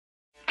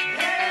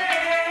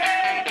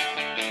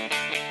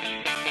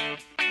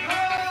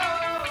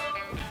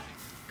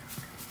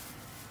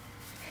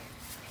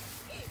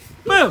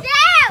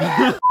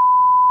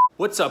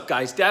What's up,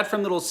 guys? Dad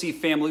from Little C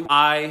Family.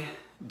 I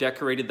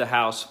decorated the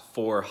house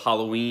for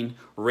Halloween.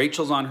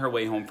 Rachel's on her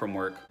way home from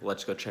work.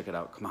 Let's go check it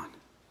out. Come on.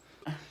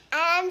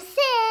 I'm 6.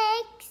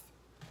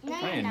 No,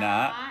 you're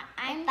not.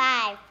 I'm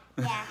 5.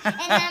 Yeah.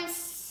 And I'm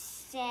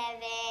 7.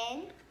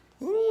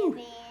 Woo.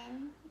 7.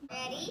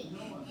 Ready?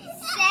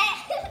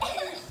 Set.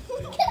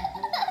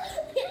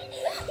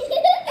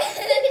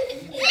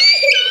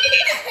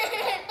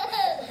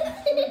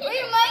 We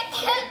might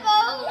tip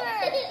over.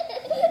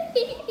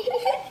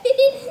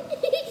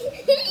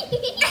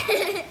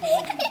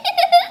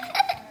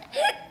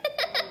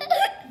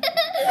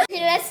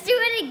 Let's do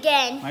it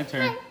again. My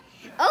turn.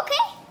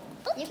 Okay.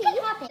 You can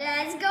hop it.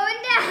 That's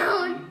going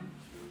down.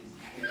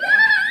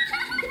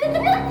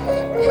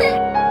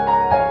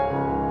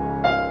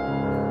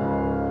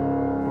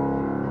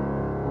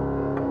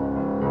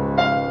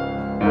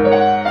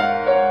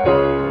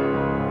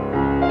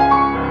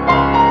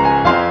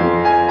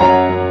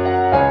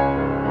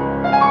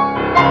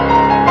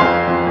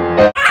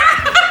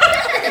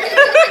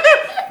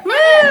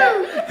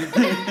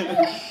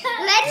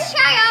 Let's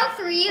try all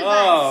 3 of us.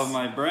 Oh,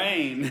 my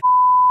brain.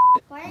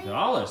 What?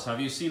 Dallas, have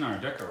you seen our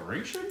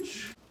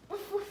decorations?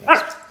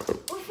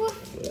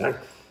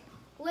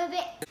 Whip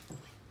it.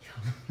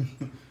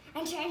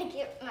 I'm trying to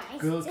get my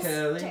Go,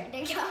 sister Callie. to go.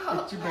 It's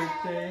your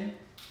birthday.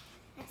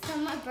 It's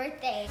on my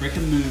birthday. Brick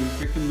and move,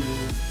 brick and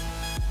move.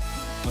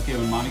 Okay,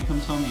 when Mommy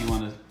comes home,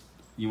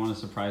 you wanna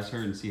surprise her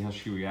and see how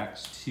she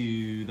reacts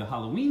to the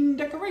Halloween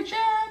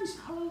decorations.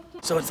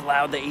 So it's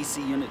loud, the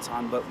AC unit's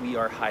on, but we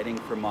are hiding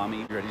from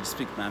Mommy. You ready to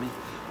speak, Mommy?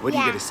 What are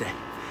you gonna say?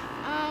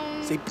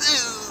 Say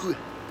boo!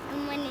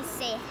 I'm gonna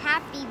say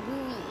Happy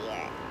Boo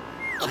Year.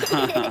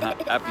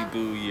 Happy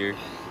Boo Year.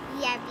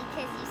 Yeah,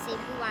 because you say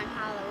boo on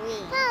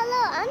Halloween.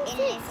 Hello, I'm And 6.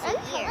 it's I'm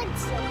weird.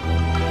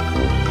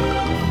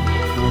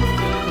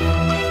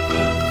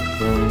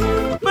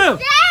 Boo!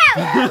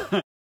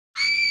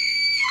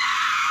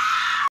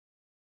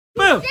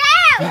 Boo!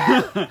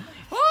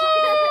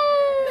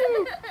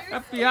 Woo!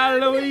 Happy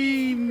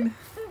Halloween!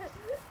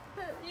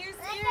 Look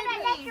at our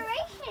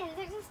decorations.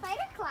 There's a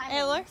spider climbing.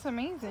 It looks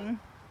amazing.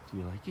 Do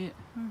you like it?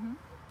 And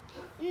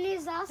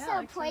there's also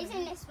a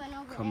poisonous one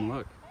over Come there.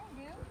 look.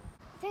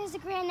 There's a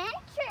grand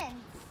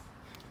entrance.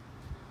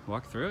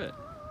 Walk through it.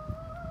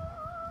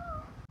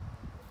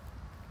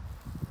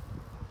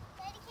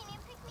 Daddy, can you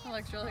pick me It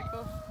looks really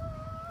cool.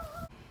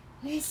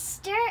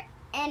 Mr.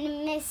 and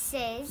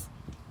Mrs.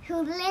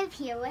 who live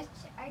here, which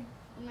are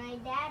my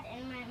dad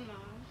and my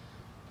mom.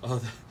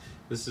 Oh,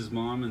 this is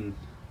Mom and...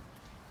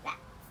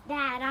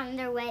 Dad on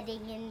their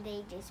wedding, and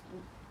they just...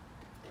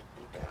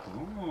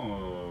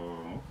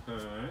 Oh,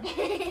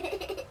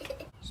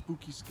 okay.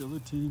 Spooky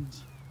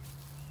skeletons.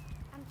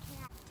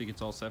 Think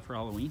it's all set for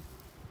Halloween?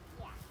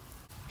 Yeah.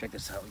 Check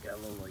this out. We got a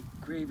little like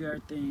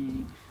graveyard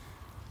thing.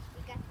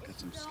 We Got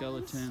some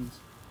skeletons.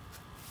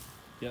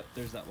 Yep,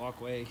 there's that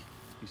walkway.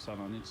 You saw it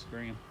on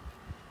Instagram.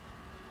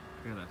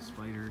 Got that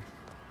spider.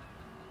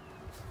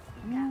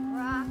 We got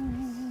rocks.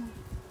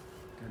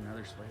 Got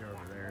another spider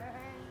over there.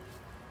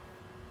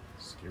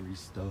 Scary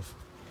stuff.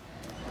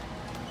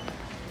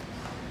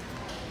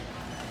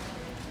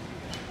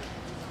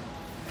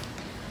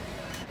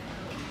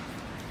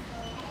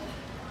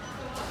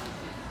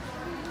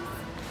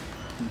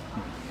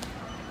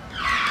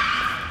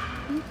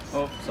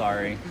 Oh,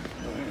 sorry.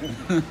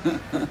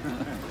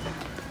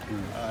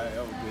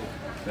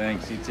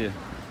 Thanks, you too.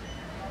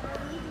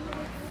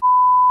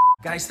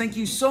 Guys, thank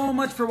you so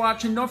much for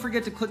watching. Don't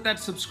forget to click that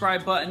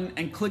subscribe button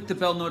and click the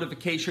bell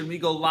notification. We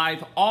go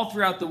live all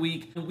throughout the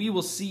week. And we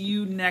will see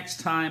you next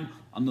time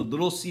on the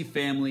Little C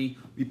Family.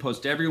 We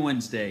post every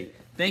Wednesday.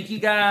 Thank you,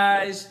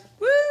 guys.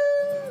 Woo!